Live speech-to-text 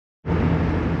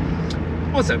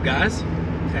What's up, guys?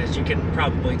 As you can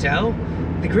probably tell,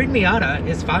 the Green Miata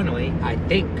is finally, I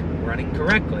think, running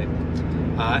correctly.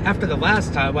 After the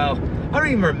last time, well, I don't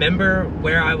even remember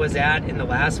where I was at in the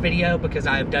last video because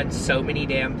I've done so many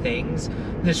damn things.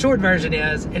 The short version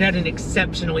is, it had an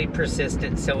exceptionally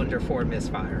persistent cylinder 4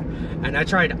 misfire. And I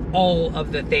tried all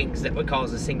of the things that would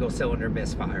cause a single cylinder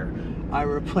misfire. I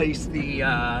replaced the,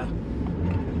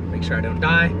 make sure I don't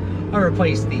die, I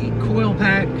replaced the coil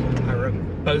pack,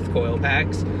 both coil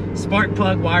packs, spark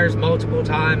plug wires multiple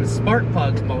times, spark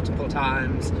plugs multiple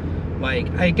times. Like,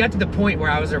 I got to the point where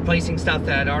I was replacing stuff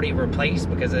that I'd already replaced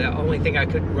because the only thing I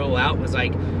couldn't rule out was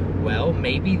like, well,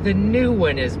 maybe the new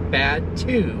one is bad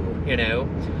too, you know?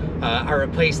 I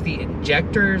replaced the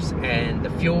injectors and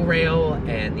the fuel rail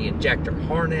and the injector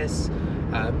harness,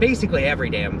 basically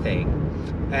every damn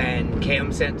thing, and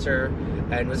cam sensor,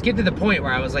 and was getting to the point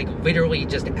where I was like literally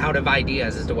just out of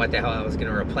ideas as to what the hell I was going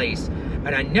to replace.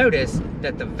 And I noticed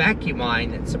that the vacuum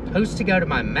line that's supposed to go to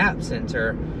my map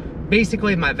sensor,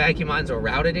 basically my vacuum lines were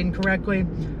routed incorrectly,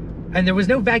 and there was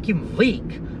no vacuum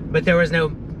leak, but there was no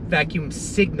vacuum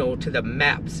signal to the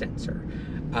map sensor.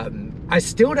 I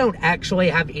still don't actually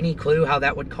have any clue how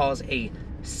that would cause a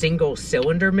single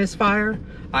cylinder misfire.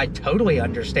 I totally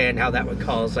understand how that would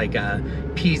cause like a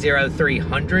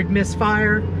P0300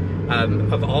 misfire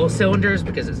of all cylinders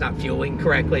because it's not fueling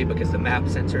correctly because the map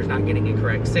sensor is not getting a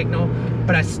correct signal.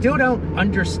 But I still don't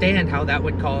understand how that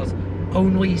would cause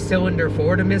only cylinder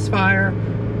 4 to misfire.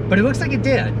 But it looks like it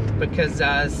did because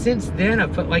since then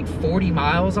I've put like 40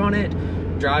 miles on it,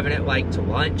 driving it like to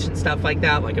lunch and stuff like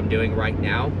that, like I'm doing right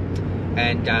now.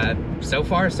 And so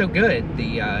far so good.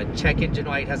 The check engine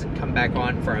light hasn't come back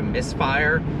on for a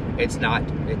misfire. It's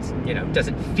you know,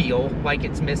 doesn't feel like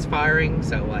it's misfiring.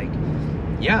 So like,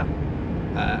 yeah,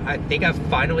 I think I've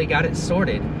finally got it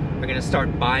sorted. We're gonna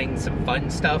start buying some fun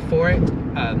stuff for it.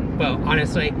 Well,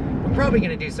 honestly, I'm probably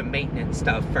gonna do some maintenance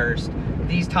stuff first.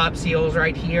 These top seals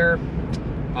right here,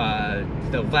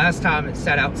 the last time it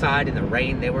sat outside in the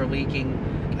rain, they were leaking.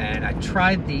 And I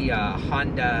tried the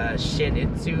Honda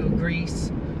Shinitsu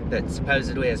grease that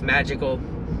supposedly is magical.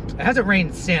 It hasn't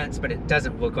rained since, but it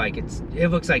doesn't look like it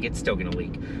looks like it's still gonna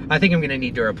leak. I think I'm gonna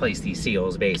need to replace these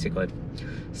seals basically.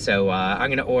 So I'm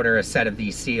gonna order a set of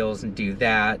these seals and do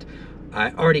that.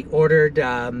 I already ordered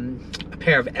a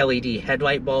pair of LED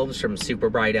headlight bulbs from Super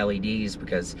Bright LEDs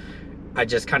because I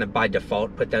just kind of by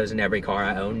default put those in every car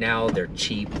I own now. They're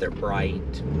cheap, they're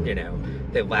bright, you know,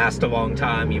 they last a long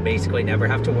time. You basically never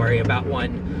have to worry about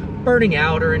one burning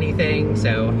out or anything,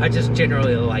 so I just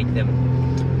generally like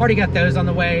them. Already got those on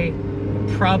the way. I'm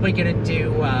probably gonna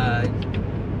do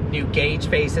new gauge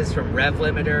faces from Rev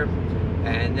Limiter,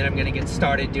 and then I'm gonna get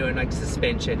started doing like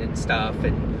suspension and stuff,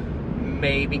 and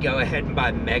maybe go ahead and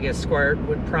buy Mega Squirt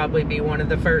would probably be one of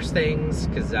the first things,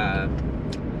 because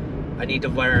I need to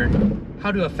learn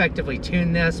how to effectively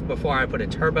tune this before I put a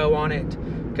turbo on it,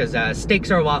 because stakes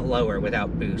are a lot lower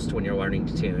without boost when you're learning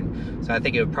to tune. So I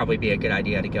think it would probably be a good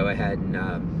idea to go ahead and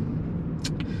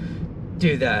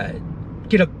get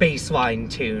a baseline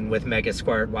tune with Mega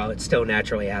Squirt while it's still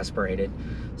naturally aspirated.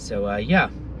 So yeah,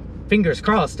 fingers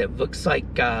crossed. It looks like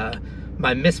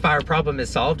my misfire problem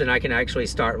is solved and I can actually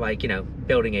start, like, you know,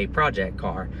 building a project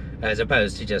car as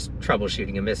opposed to just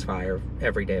troubleshooting a misfire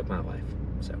every day of my life.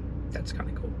 So that's kind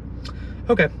of cool.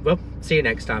 Okay, well, see you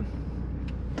next time.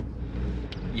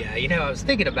 Yeah, you know, I was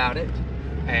thinking about it,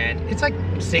 and it's like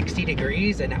 60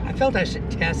 degrees, and I felt I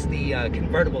should test the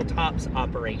convertible tops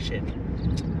operation.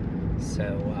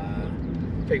 So,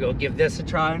 figure we'll give this a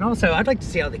try. And also, I'd like to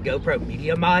see how the GoPro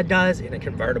Media Mod does in a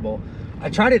convertible. I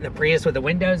tried it in the Prius with the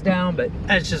windows down, but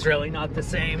that's just really not the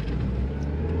same.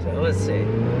 So, let's see.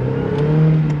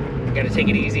 Gotta take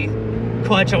it easy.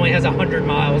 Clutch only has 100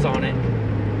 miles on it.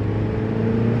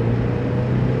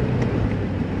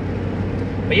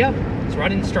 But yeah, it's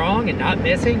running strong and not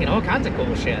missing and all kinds of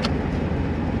cool shit.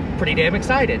 Pretty damn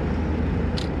excited.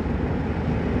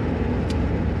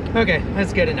 Okay,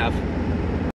 that's good enough.